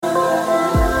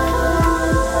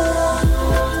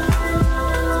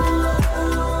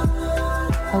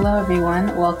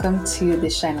everyone. Welcome to the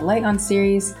Shine a Light on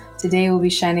series. Today we'll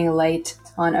be shining a light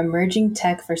on emerging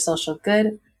tech for social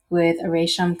good with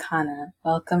Resham Khanna.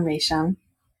 Welcome, Resham.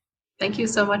 Thank you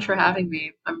so much for having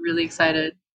me. I'm really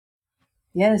excited.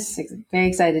 Yes, very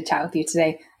excited to chat with you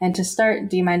today. And to start,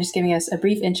 do you mind just giving us a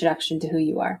brief introduction to who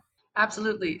you are?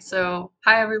 Absolutely. So,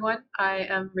 hi everyone. I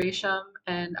am Resham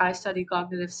and I study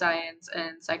cognitive science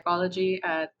and psychology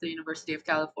at the University of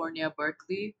California,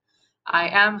 Berkeley. I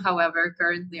am, however,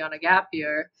 currently on a gap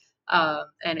year,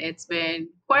 and it's been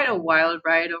quite a wild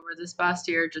ride over this past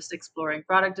year, just exploring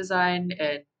product design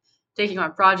and taking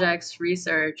on projects,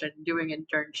 research, and doing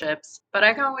internships. But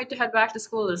I can't wait to head back to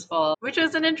school this fall, which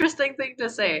is an interesting thing to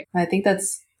say. I think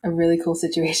that's a really cool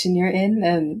situation you're in,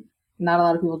 and not a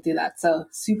lot of people do that. So,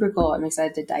 super cool. I'm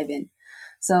excited to dive in.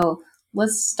 So,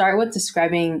 let's start with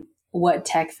describing what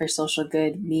tech for social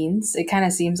good means. It kind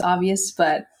of seems obvious,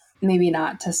 but maybe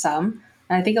not to some.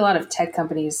 And I think a lot of tech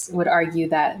companies would argue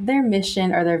that their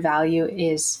mission or their value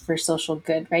is for social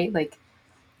good, right? Like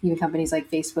even companies like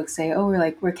Facebook say, "Oh,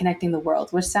 we're connecting the world,"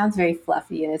 which sounds very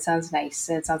fluffy and it sounds nice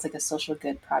and it sounds like a social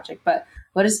good project. But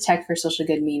what does tech for social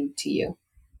good mean to you?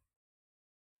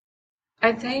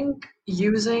 I think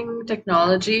using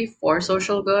technology for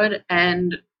social good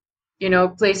and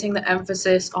placing the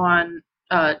emphasis on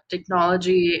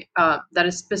technology that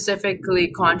is specifically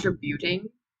contributing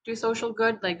to social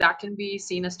good, like that can be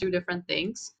seen as two different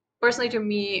things. Personally, to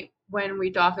me, when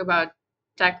we talk about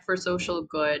tech for social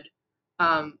good,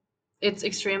 um, it's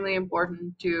extremely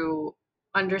important to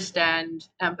understand,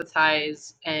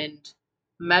 empathize, and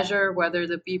measure whether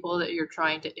the people that you're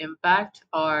trying to impact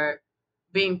are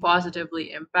being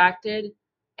positively impacted.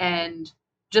 And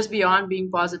just beyond being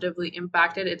positively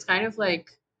impacted, it's kind of like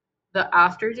the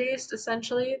aftertaste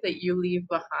essentially that you leave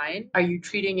behind. Are you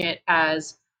treating it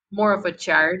as more of a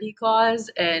charity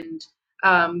cause and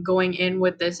going in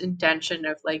with this intention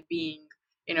of like being,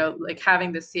 like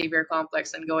having the savior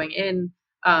complex and going in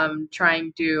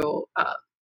trying to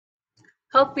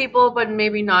help people, but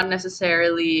maybe not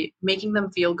necessarily making them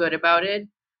feel good about it,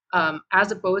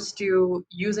 as opposed to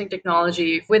using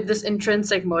technology with this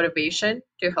intrinsic motivation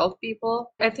to help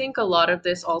people. I think a lot of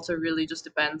this also really just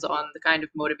depends on the kind of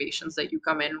motivations that you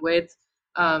come in with.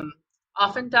 Um,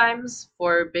 Oftentimes,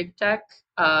 for big tech,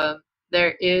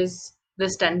 there is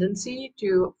this tendency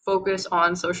to focus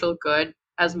on social good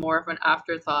as more of an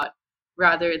afterthought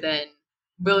rather than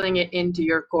building it into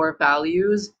your core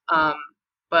values.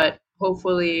 But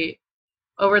hopefully,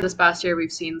 over this past year, we've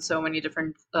seen so many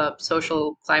different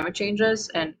social climate changes,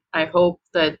 and I hope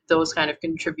that those kind of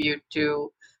contribute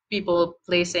to people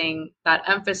placing that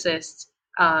emphasis,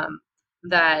 um,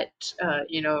 that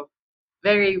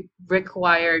very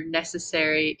required,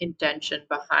 necessary intention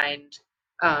behind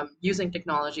using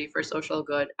technology for social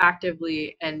good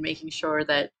actively and making sure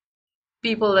that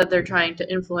people that they're trying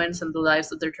to influence and the lives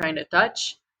that they're trying to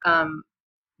touch, um,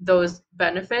 those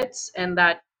benefits and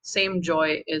that same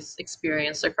joy is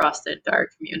experienced across the entire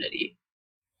community.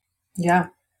 Yeah,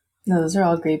 no, those are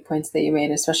all great points that you made,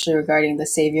 especially regarding the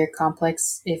savior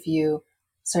complex. If you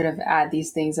sort of add these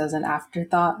things as an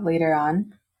afterthought later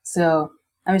on. So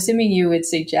I'm assuming you would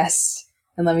suggest,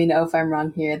 and let me know if I'm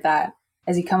wrong here, that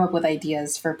as you come up with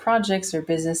ideas for projects or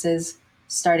businesses,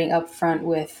 starting up front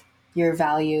with your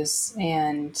values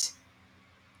and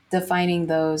defining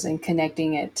those and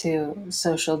connecting it to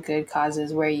social good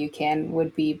causes where you can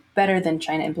would be better than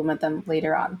trying to implement them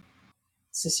later on.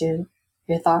 Is this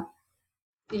your thought?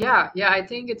 Yeah, I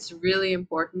think it's really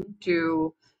important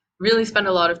to really spend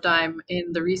a lot of time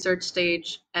in the research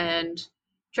stage and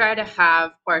try to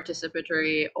have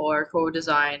participatory or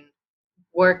co-design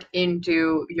work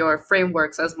into your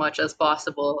frameworks as much as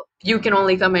possible. You can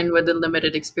only come in with a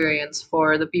limited experience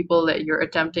for the people that you're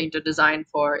attempting to design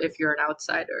for if you're an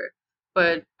outsider,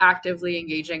 but actively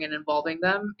engaging and involving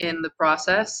them in the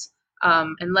process,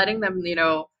 and letting them,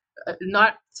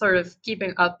 not sort of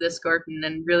keeping up this curtain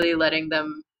and really letting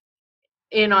them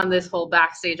in on this whole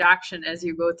backstage action as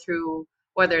you go through,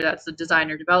 whether that's the design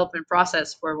or development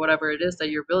process for whatever it is that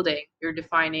you're building. You're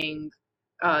defining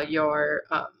your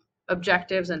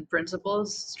objectives and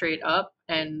principles straight up,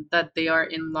 and that they are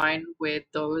in line with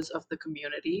those of the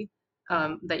community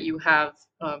that you have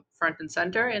front and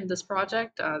center in this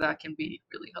project. That can be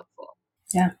really helpful.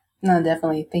 Yeah, no,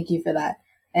 definitely. Thank you for that.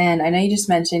 And I know you just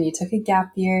mentioned you took a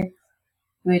gap year,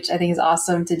 which I think is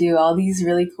awesome to do all these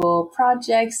really cool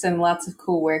projects and lots of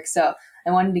cool work. So I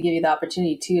wanted to give you the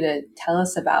opportunity too to tell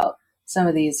us about some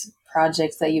of these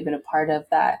projects that you've been a part of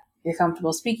that you're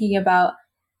comfortable speaking about,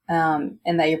 and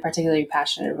that you're particularly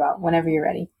passionate about whenever you're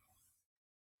ready.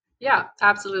 Yeah,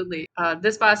 absolutely.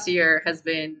 This past year has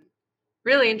been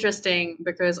really interesting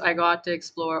because I got to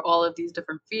explore all of these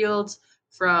different fields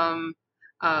from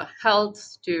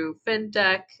health to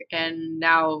fintech, and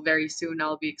now very soon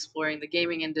I'll be exploring the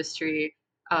gaming industry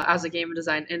as a game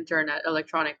design intern at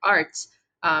Electronic Arts.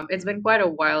 It's been quite a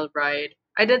wild ride.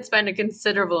 I did spend a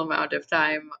considerable amount of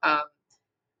time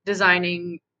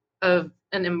designing an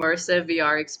immersive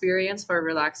VR experience for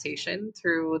relaxation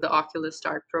through the Oculus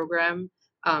Start program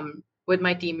with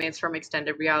my teammates from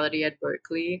Extended Reality at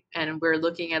Berkeley. And we're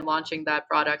looking at launching that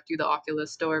product to the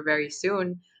Oculus Store very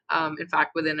soon. In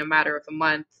fact, within a matter of a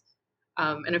month.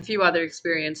 And a few other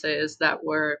experiences that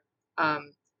were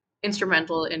um,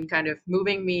 instrumental in kind of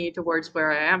moving me towards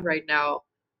where I am right now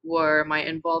were my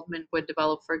involvement with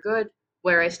Develop for Good,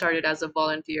 where I started as a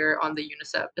volunteer on the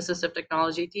UNICEF Assistive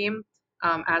Technology team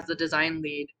as the design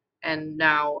lead. And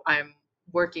now I'm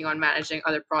working on managing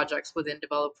other projects within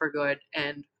Develop for Good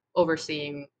and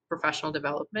overseeing professional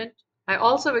development. I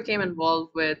also became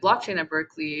involved with blockchain at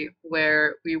Berkeley,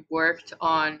 where we worked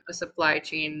on a supply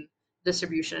chain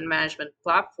distribution and management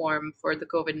platform for the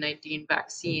COVID-19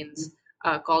 vaccines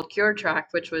called CureTrack,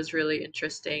 which was really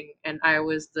interesting. And I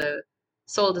was the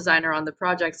sole designer on the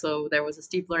project, so there was a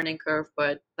steep learning curve,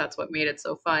 but that's what made it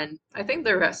so fun. I think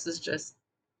the rest is just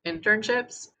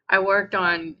internships. I worked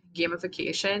on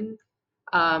gamification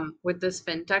with this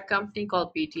fintech company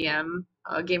called BTM,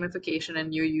 gamification and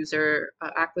new user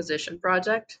acquisition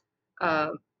project.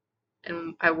 Uh,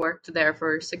 and I worked there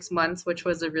for 6 months, which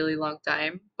was a really long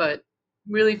time, but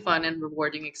really fun and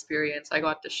rewarding experience. I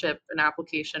got to ship an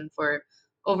application for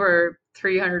over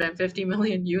 350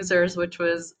 million users, which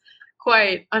was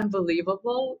quite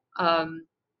unbelievable.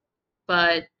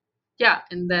 But yeah,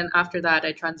 and then after that,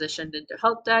 I transitioned into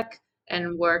health tech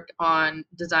and worked on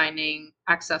designing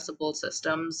accessible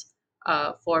systems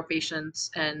for patients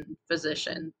and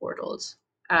physician portals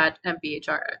at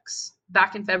MPHRX.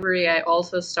 Back in February, I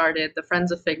also started the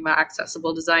Friends of Figma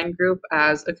Accessible Design Group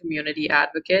as a community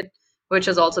advocate, which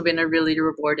has also been a really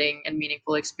rewarding and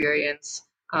meaningful experience.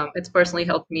 It's personally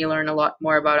helped me learn a lot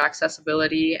more about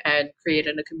accessibility and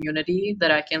created a community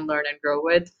that I can learn and grow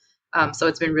with. So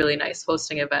it's been really nice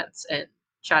hosting events and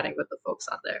chatting with the folks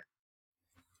on there.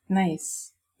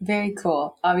 Nice. Very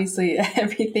cool. Obviously,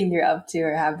 everything you're up to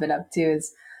or have been up to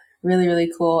is really,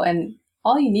 really cool and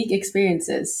all unique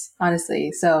experiences,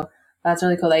 honestly. So that's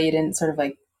really cool that you didn't sort of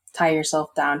like tie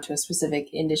yourself down to a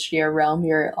specific industry or realm.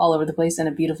 You're all over the place in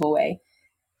a beautiful way.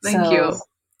 Thank So you.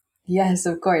 yes,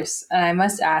 of course. And I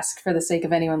must ask, for the sake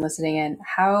of anyone listening in,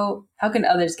 how can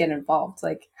others get involved?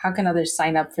 Like, how can others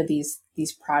sign up for these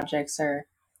projects or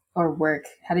work?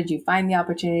 How did you find the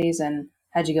opportunities, and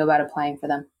how'd you go about applying for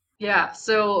them? Yeah,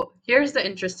 so here's the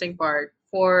interesting part.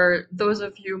 For those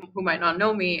of you who might not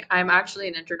know me, I'm actually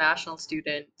an international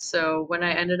student. So when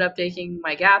I ended up taking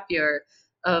my gap year,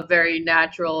 a very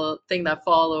natural thing that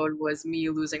followed was me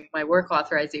losing my work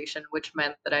authorization, which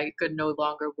meant that I could no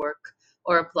longer work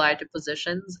or apply to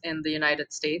positions in the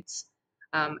United States.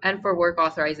 And for work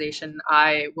authorization,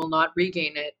 I will not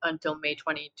regain it until May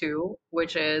 22,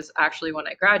 which is actually when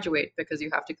I graduate, because you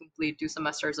have to complete 2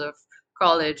 semesters of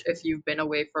college if you've been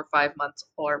away for 5 months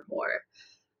or more.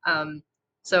 Um,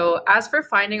 so as for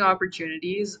finding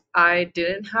opportunities, I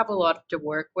didn't have a lot to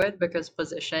work with because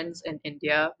positions in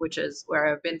India, which is where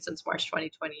I've been since March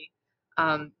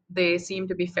 2020, they seem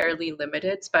to be fairly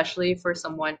limited, especially for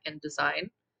someone in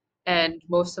design. And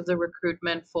most of the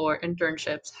recruitment for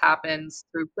internships happens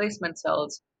through placement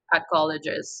cells at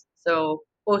colleges. So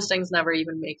postings never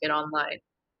even make it online.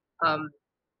 Um,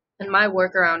 and my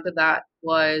workaround to that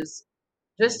was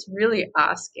just really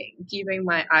asking, keeping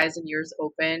my eyes and ears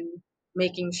open,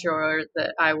 making sure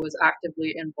that I was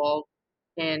actively involved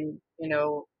in,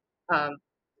 um,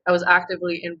 I was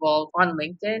actively involved on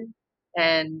LinkedIn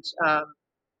and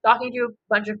talking to a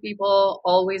bunch of people,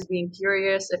 always being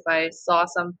curious. If I saw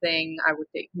something, I would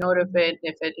take note of it.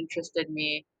 If it interested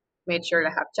me, made sure to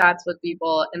have chats with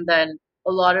people. And then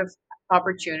a lot of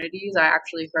opportunities I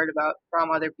actually heard about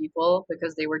from other people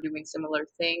because they were doing similar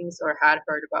things or had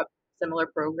heard about similar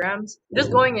programs.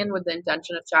 Just going in with the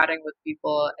intention of chatting with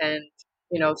people and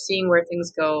seeing where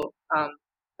things go.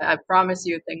 I promise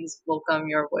you, things will come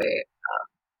your way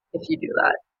if you do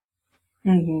that.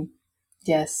 Hmm.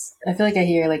 Yes, I feel like I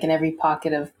hear like in every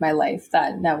pocket of my life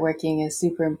that networking is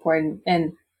super important,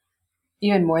 and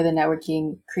even more than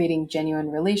networking, creating genuine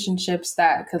relationships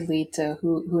that could lead to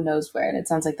who knows where. And it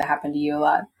sounds like that happened to you a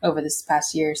lot over this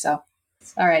past year or so.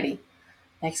 Alrighty,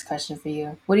 next question for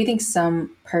you. What do you think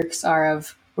some perks are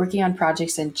of working on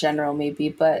projects in general, maybe,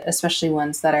 but especially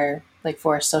ones that are like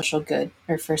for a social good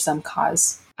or for some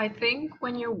cause? I think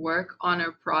when you work on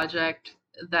a project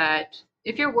that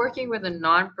if you're working with a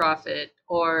nonprofit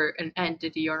or an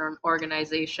entity or an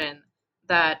organization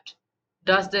that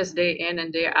does this day in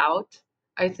and day out,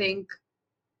 I think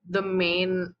the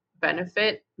main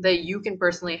benefit that you can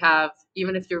personally have,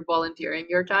 even if you're volunteering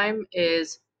your time,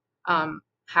 is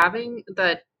having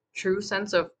that true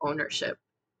sense of ownership.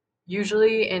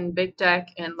 Usually in big tech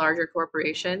and larger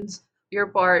corporations, you're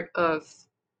part of,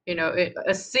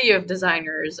 a sea of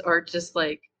designers, or just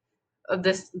like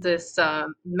this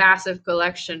massive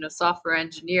collection of software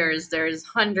engineers. There's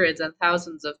hundreds and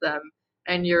thousands of them,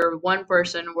 and you're one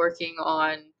person working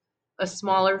on a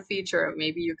smaller feature.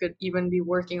 Maybe you could even be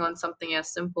working on something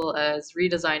as simple as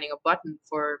redesigning a button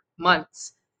for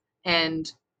months.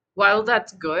 And while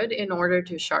that's good in order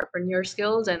to sharpen your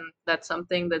skills, and that's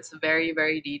something that's very,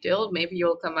 very detailed, maybe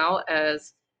you'll come out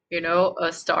as,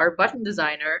 a star button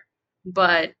designer.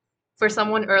 But for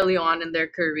someone early on in their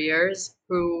careers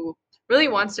who really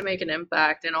wants to make an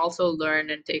impact and also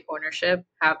learn and take ownership,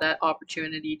 have that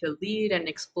opportunity to lead and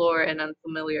explore in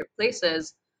unfamiliar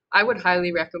places, I would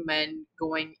highly recommend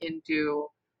going into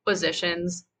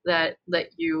positions that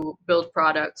let you build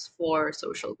products for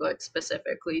social good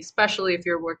specifically, especially if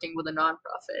you're working with a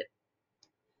nonprofit.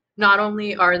 Not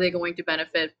only are they going to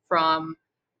benefit from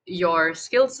your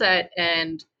skill set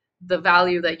and the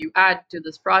value that you add to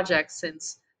this project,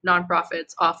 since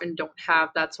nonprofits often don't have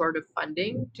that sort of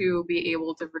funding to be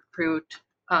able to recruit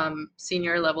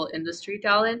senior level industry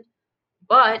talent,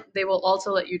 but they will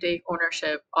also let you take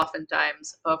ownership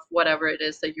oftentimes of whatever it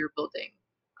is that you're building.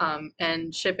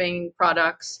 And shipping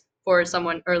products for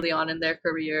someone early on in their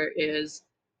career is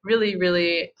really,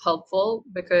 really helpful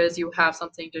because you have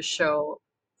something to show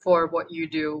for what you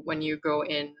do when you go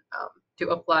in to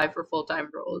apply for full time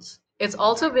roles. It's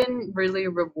also been really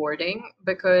rewarding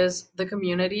because the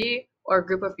community or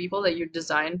group of people that you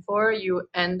design for, you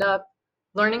end up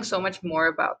learning so much more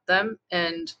about them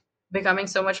and becoming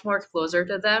so much more closer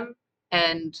to them.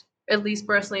 And at least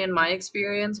personally, in my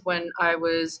experience, when I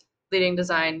was leading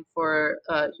design for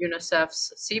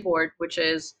UNICEF's Seaboard, which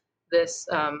is this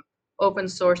open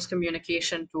source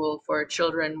communication tool for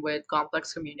children with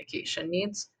complex communication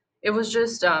needs, it was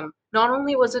just not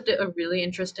only was it a really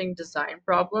interesting design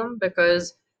problem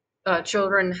because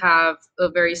children have a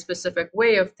very specific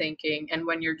way of thinking, and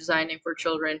when you're designing for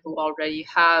children who already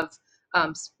have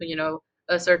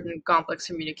a certain complex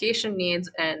communication needs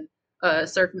and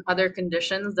certain other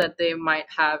conditions that they might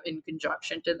have in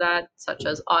conjunction to that, such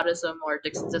as autism or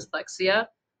dyslexia,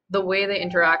 the way they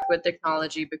interact with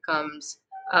technology becomes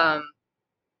um,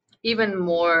 even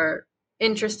more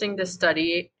interesting to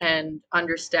study and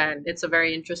understand. It's a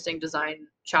very interesting design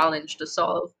challenge to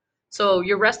solve. So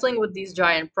you're wrestling with these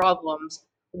giant problems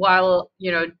while,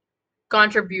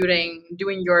 contributing,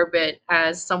 doing your bit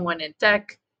as someone in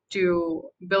tech to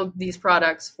build these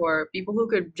products for people who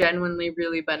could genuinely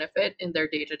really benefit in their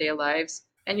day-to-day lives.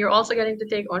 And you're also getting to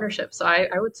take ownership. So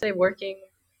I would say working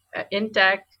in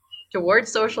tech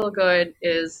towards social good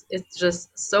is it's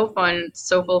just so fun,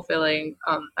 so fulfilling.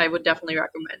 I would definitely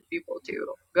recommend people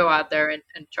to go out there and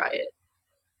try it.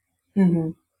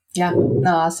 Mm-hmm. Yeah.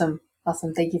 No, awesome.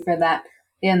 Awesome. Thank you for that.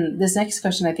 And this next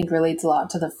question, I think, relates a lot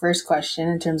to the first question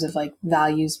in terms of like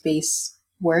values based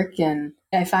work. And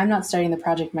if I'm not starting the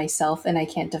project myself and I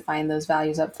can't define those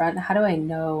values up front, how do I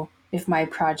know if my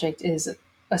project is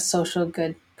a social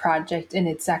good project and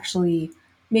it's actually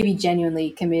maybe genuinely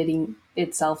committing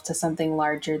itself to something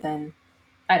larger than,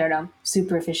 I don't know,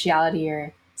 superficiality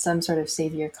or some sort of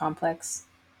savior complex?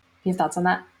 Do you have thoughts on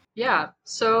that? Yeah.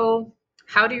 So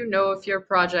how do you know if your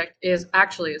project is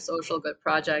actually a social good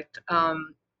project?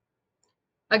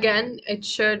 Again, it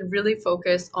should really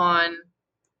focus on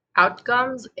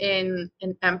outcomes in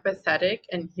an empathetic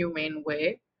and humane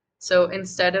way. So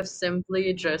instead of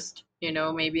simply just,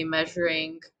 maybe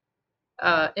measuring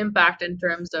impact in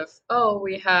terms of, oh,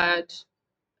 we had,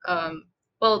 um,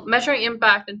 well, measuring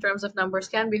impact in terms of numbers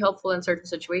can be helpful in certain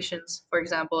situations. For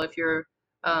example, if you're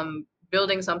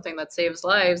building something that saves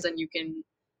lives and you can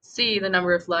see the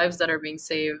number of lives that are being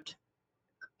saved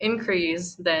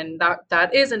increase, then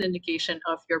that is an indication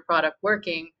of your product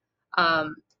working.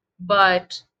 Um,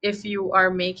 but if you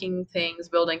are making things,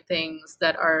 building things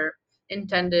that are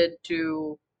intended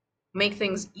to make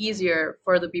things easier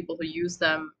for the people who use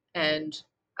them and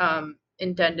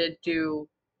intended to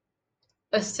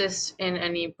assist in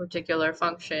any particular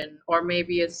function, or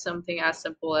maybe it's something as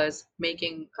simple as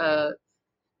making a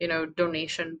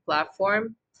donation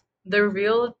platform, the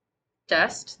real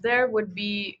test there would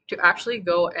be to actually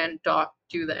go and talk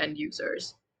to the end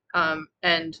users.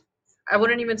 And I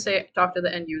wouldn't even say talk to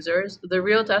the end users. The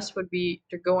real test would be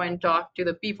to go and talk to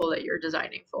the people that you're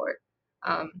designing for.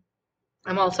 Um,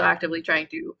 I'm also actively trying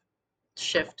to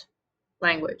shift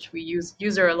language. We use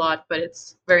user a lot, but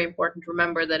it's very important to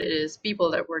remember that it is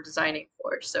people that we're designing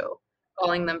for. So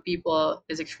calling them people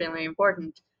is extremely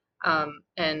important.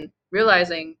 And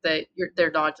realizing that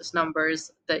they're not just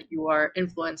numbers that you are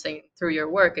influencing through your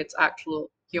work, it's actual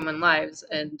human lives.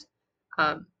 And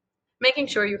um, making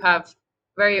sure you have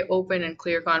very open and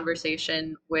clear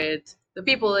conversation with the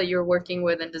people that you're working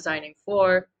with and designing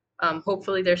for.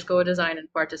 Hopefully, there's co-design and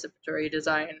participatory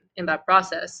design in that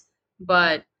process,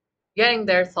 but getting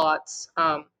their thoughts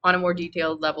on a more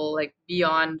detailed level, like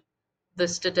beyond the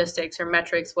statistics or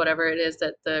metrics, whatever it is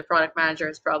that the product manager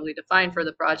has probably defined for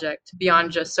the project,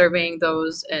 beyond just surveying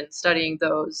those and studying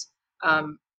those,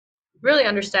 um, really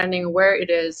understanding where it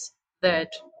is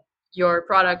that your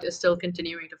product is still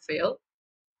continuing to fail,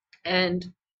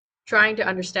 and trying to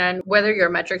understand whether your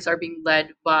metrics are being led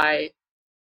by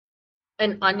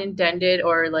an unintended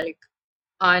or like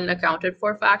unaccounted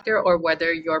for factor, or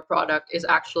whether your product is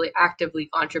actually actively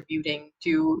contributing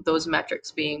to those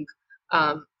metrics being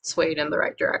swayed in the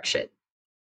right direction.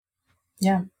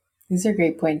 Yeah, these are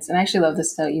great points. And I actually love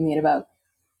this note you made about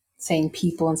saying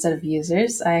people instead of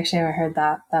users. I actually haven't heard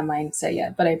that mindset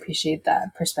yet, but I appreciate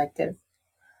that perspective.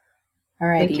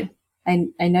 Thank you.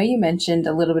 Alrighty. I know you mentioned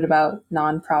a little bit about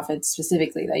nonprofits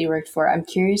specifically that you worked for. I'm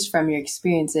curious from your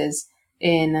experiences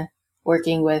in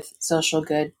working with social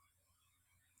good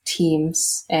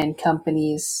teams and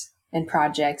companies and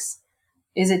projects.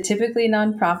 Is it typically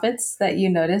nonprofits that you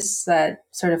notice that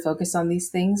sort of focus on these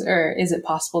things, or is it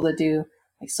possible to do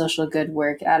like social good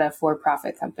work at a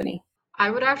for-profit company? I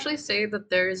would actually say that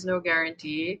there is no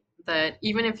guarantee that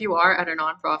even if you are at a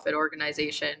nonprofit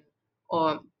organization,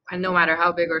 and no matter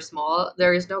how big or small,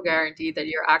 there is no guarantee that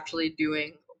you're actually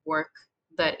doing work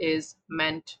that is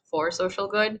meant for social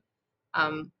good.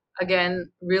 Um, Again,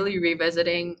 really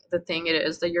revisiting the thing it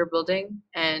is that you're building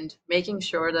and making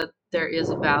sure that there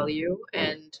is value,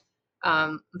 and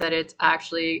that it's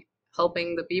actually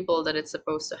helping the people that it's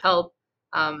supposed to help,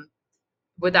 um,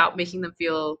 without making them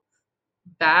feel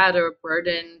bad or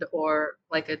burdened or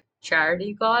like a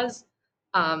charity cause.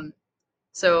 Um,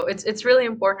 so it's really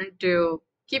important to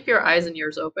keep your eyes and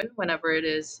ears open whenever it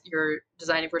is you're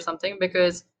designing for something,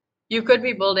 because you could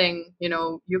be building,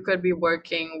 you could be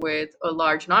working with a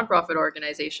large nonprofit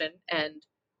organization and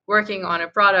working on a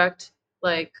product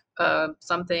like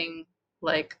something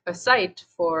like a site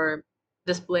for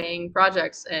displaying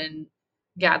projects and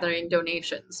gathering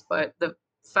donations. But the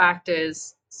fact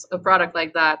is, a product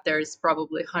like that, there's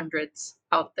probably hundreds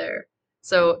out there.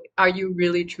 So, are you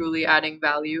really truly adding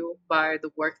value by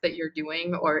the work that you're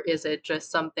doing, or is it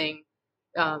just something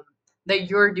um, that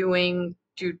you're doing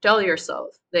to tell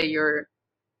yourself that you're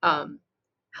um,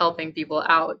 helping people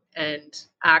out and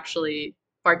actually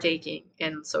partaking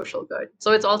in social good?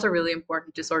 So, it's also really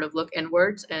important to sort of look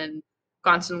inwards and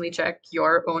constantly check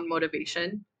your own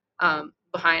motivation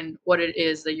behind what it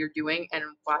is that you're doing and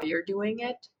why you're doing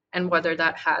it, and whether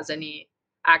that has any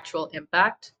actual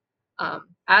impact.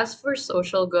 As for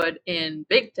social good in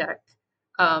big tech,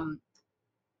 um,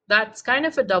 that's kind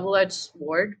of a double-edged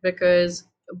sword, because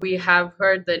we have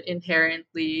heard that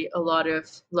inherently a lot of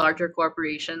larger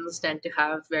corporations tend to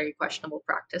have very questionable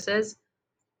practices.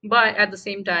 But at the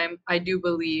same time, I do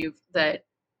believe that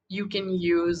you can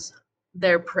use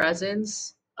their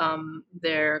presence,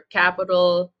 their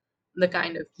capital, the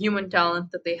kind of human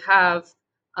talent that they have,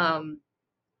 um,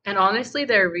 and honestly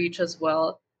their reach as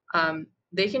well.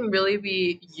 They can really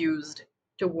be used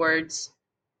towards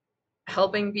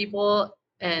helping people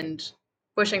and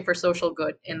pushing for social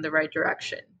good in the right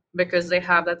direction, because they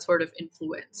have that sort of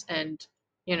influence. And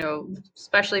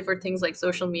especially for things like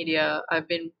social media, I've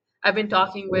been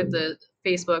talking with the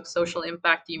Facebook social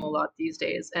impact team a lot these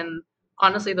days, and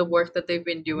honestly the work that they've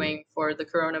been doing for the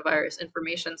coronavirus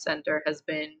information center has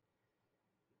been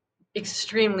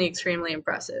extremely, extremely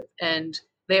impressive. And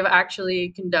they've actually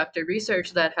conducted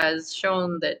research that has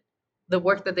shown that the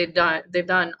work that they've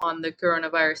done on the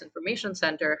Coronavirus Information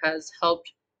Center has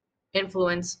helped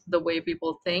influence the way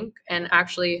people think and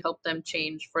actually help them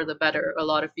change for the better. A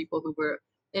lot of people who were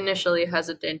initially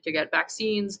hesitant to get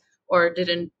vaccines or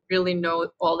didn't really know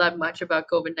all that much about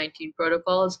COVID-19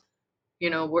 protocols,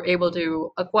 were able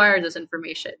to acquire this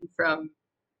information from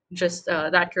just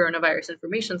that coronavirus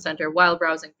information center while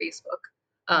browsing Facebook,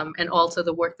 and also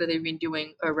the work that they've been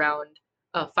doing around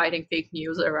fighting fake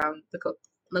news around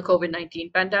the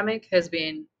COVID-19 pandemic has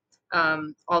been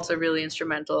also really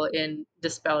instrumental in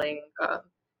dispelling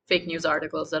fake news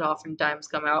articles that oftentimes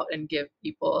come out and give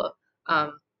people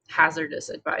hazardous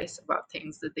advice about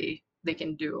things that they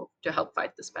can do to help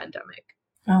fight this pandemic.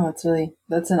 Oh,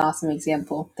 that's an awesome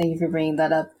example. Thank you for bringing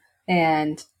that up.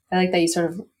 And I like that you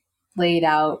sort of laid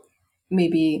out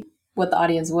maybe what the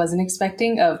audience wasn't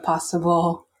expecting of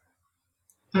possible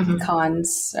Hmm.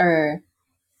 cons or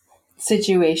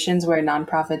situations where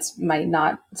nonprofits might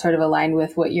not sort of align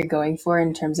with what you're going for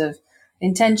in terms of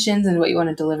intentions and what you want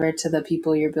to deliver to the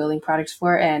people you're building products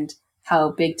for, and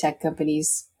how big tech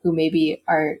companies who maybe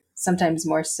are sometimes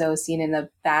more so seen in a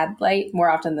bad light more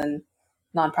often than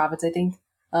nonprofits, I think,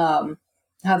 um,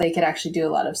 how they could actually do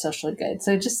a lot of social good.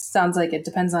 So it just sounds like it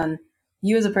depends on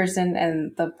you as a person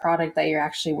and the product that you're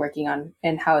actually working on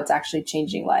and how it's actually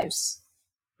changing lives.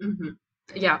 Hmm.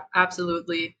 Yeah,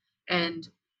 absolutely. And,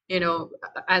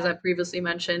 as I previously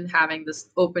mentioned, having this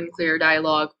open, clear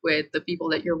dialogue with the people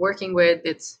that you're working with,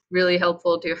 it's really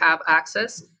helpful to have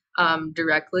access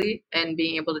directly and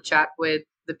being able to chat with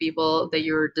the people that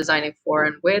you're designing for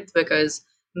and with, because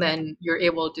then you're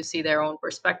able to see their own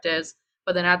perspectives.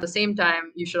 But then at the same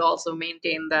time, you should also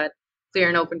maintain that clear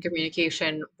and open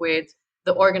communication with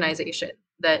the organization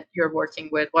that you're working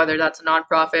with, whether that's a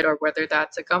nonprofit or whether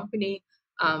that's a company,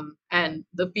 and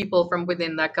the people from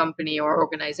within that company or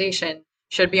organization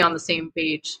should be on the same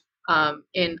page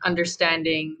in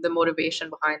understanding the motivation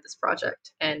behind this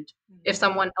project. And if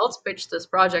someone else pitched this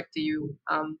project to you,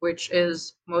 which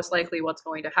is most likely what's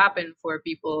going to happen for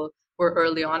people who are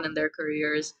early on in their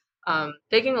careers,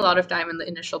 taking a lot of time in the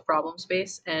initial problem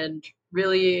space and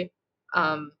really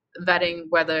vetting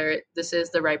whether this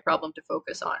is the right problem to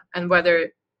focus on, and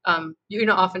whether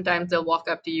oftentimes they'll walk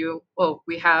up to you, oh,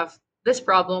 we have this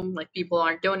problem, like people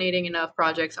aren't donating enough,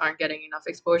 projects aren't getting enough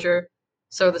exposure.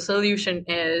 So the solution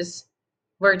is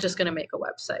we're just going to make a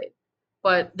website.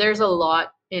 But there's a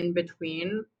lot in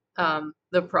between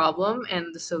the problem and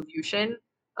the solution,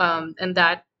 and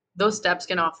that those steps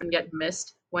can often get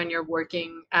missed when you're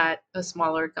working at a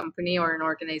smaller company or an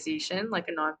organization like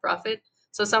a nonprofit.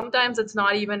 So sometimes it's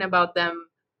not even about them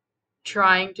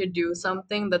trying to do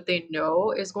something that they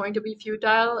know is going to be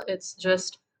futile. It's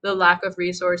just the lack of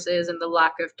resources and the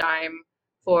lack of time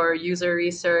for user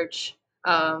research,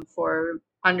 for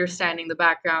understanding the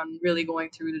background, really going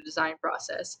through the design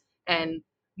process. And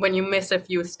when you miss a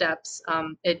few steps,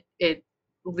 it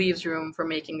leaves room for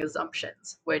making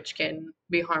assumptions, which can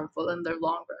be harmful in the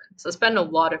long run. So spend a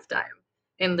lot of time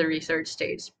in the research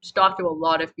stage, just talk to a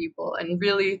lot of people, and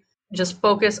really just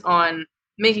focus on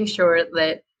making sure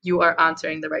that you are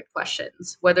answering the right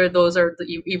questions, whether those are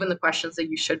even the questions that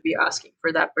you should be asking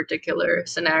for that particular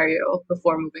scenario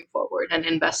before moving forward and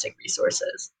investing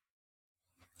resources.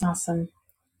 Awesome.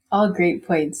 All great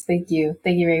points. Thank you.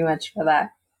 Thank you very much for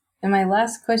that. And my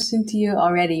last question to you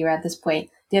already, we're at this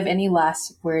point. Do you have any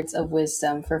last words of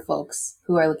wisdom for folks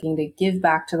who are looking to give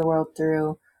back to the world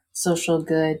through social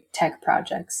good tech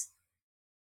projects?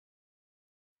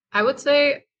 I would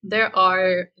say there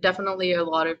are definitely a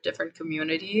lot of different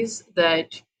communities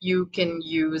that you can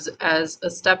use as a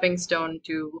stepping stone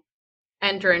to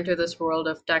enter into this world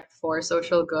of tech for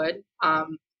social good.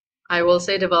 I will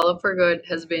say Develop for Good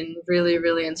has been really,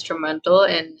 really instrumental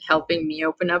in helping me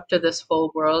open up to this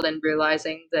whole world and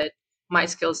realizing that my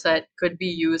skill set could be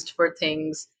used for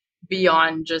things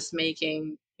beyond just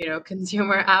making,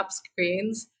 consumer app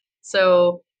screens.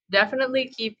 So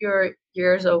definitely keep your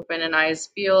ears open and eyes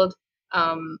peeled.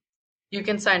 Um, you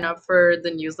can sign up for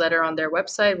the newsletter on their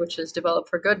website, which is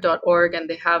developforgood.org, and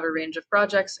they have a range of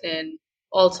projects in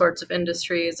all sorts of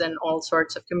industries and all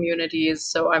sorts of communities.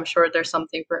 So I'm sure there's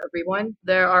something for everyone.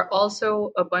 There are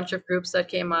also a bunch of groups that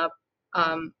came up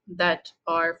that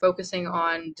are focusing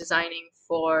on designing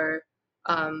for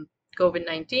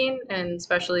COVID-19, and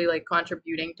especially like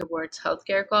contributing towards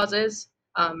healthcare causes,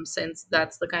 since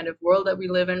that's the kind of world that we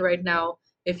live in right now.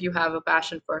 If you have a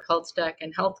passion for health tech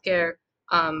and healthcare,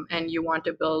 and you want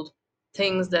to build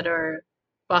things that are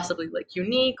possibly like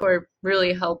unique or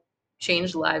really help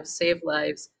change lives, save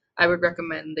lives, I would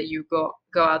recommend that you go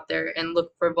out there and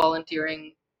look for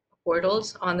volunteering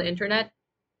portals on the internet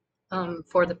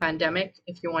for the pandemic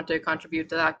if you want to contribute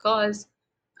to that cause.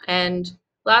 And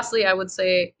lastly, I would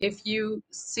say if you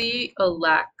see a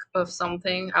lack of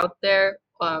something out there,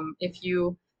 if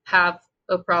you have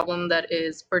a problem that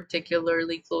is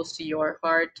particularly close to your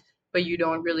heart, but you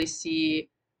don't really see,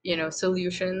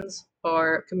 solutions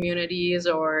or communities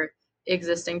or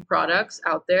existing products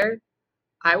out there,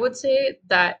 I would say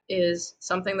that is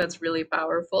something that's really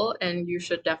powerful, and you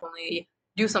should definitely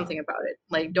do something about it.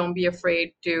 Like, don't be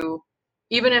afraid to,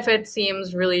 even if it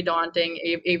seems really daunting,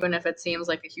 even if it seems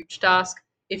like a huge task,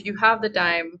 if you have the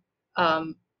time,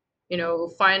 um,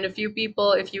 find a few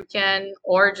people if you can,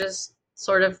 or just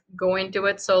sort of go into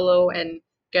it solo and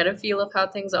get a feel of how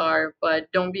things are, but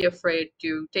don't be afraid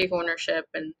to take ownership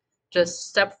and just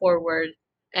step forward.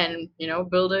 and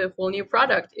build a whole new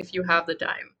product if you have the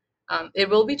time. It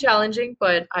will be challenging,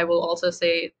 but I will also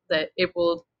say that it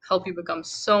will help you become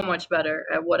so much better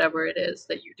at whatever it is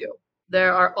that you do.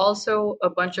 There are also a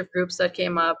bunch of groups that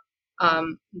came up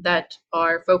that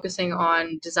are focusing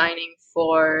on designing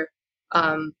for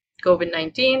um,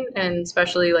 COVID-19, and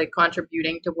especially like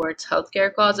contributing towards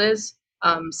healthcare causes,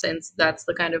 since that's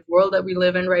the kind of world that we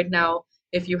live in right now.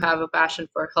 If you have a passion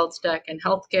for health tech and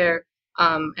healthcare,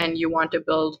 and you want to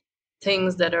build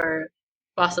things that are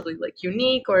possibly like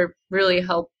unique or really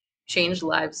help change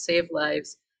lives, save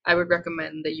lives, I would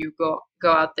recommend that you go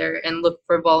out there and look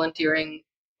for volunteering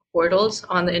portals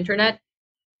on the internet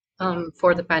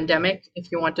for the pandemic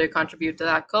if you want to contribute to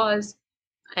that cause.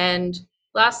 And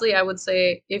lastly, I would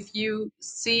say if you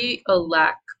see a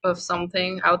lack of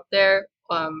something out there,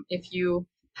 if you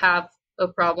have a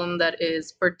problem that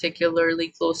is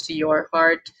particularly close to your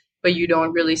heart, but you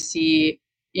don't really see,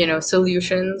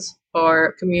 solutions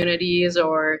or communities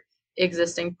or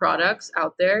existing products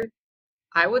out there,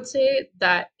 I would say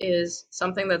that is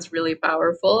something that's really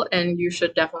powerful, and you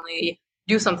should definitely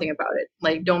do something about it.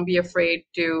 Like, don't be afraid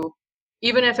to,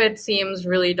 even if it seems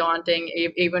really daunting,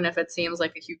 even if it seems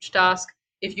like a huge task,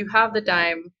 if you have the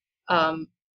time, um,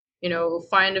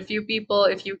 find a few people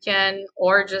if you can,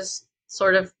 or just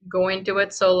sort of go into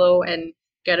it solo and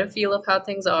get a feel of how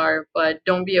things are. But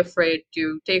don't be afraid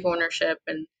to take ownership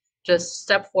and just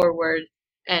step forward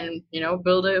and,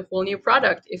 build a whole new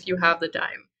product if you have the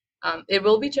time. It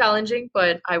will be challenging,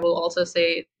 but I will also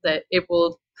say that it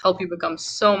will help you become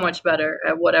so much better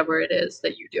at whatever it is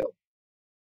that you do.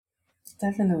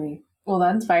 Definitely. Well,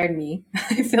 that inspired me.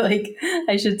 I feel like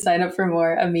I should sign up for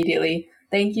more immediately.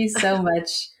 Thank you so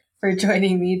much for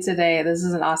joining me today. This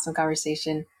is an awesome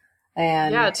conversation.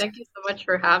 Yeah, And thank you so much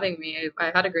for having me.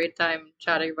 I had a great time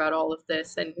chatting about all of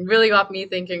this, and it really got me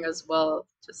thinking as well,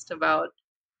 just about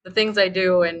the things I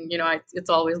do. And, it's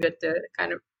always good to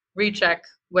kind of recheck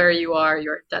where you are,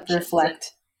 your intentions. And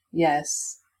reflect.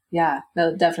 Yes. Yeah,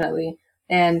 no, definitely.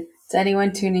 And to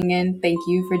anyone tuning in, thank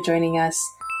you for joining us.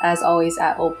 As always,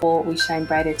 at Opal, we shine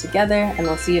brighter together, and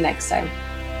we'll see you next time.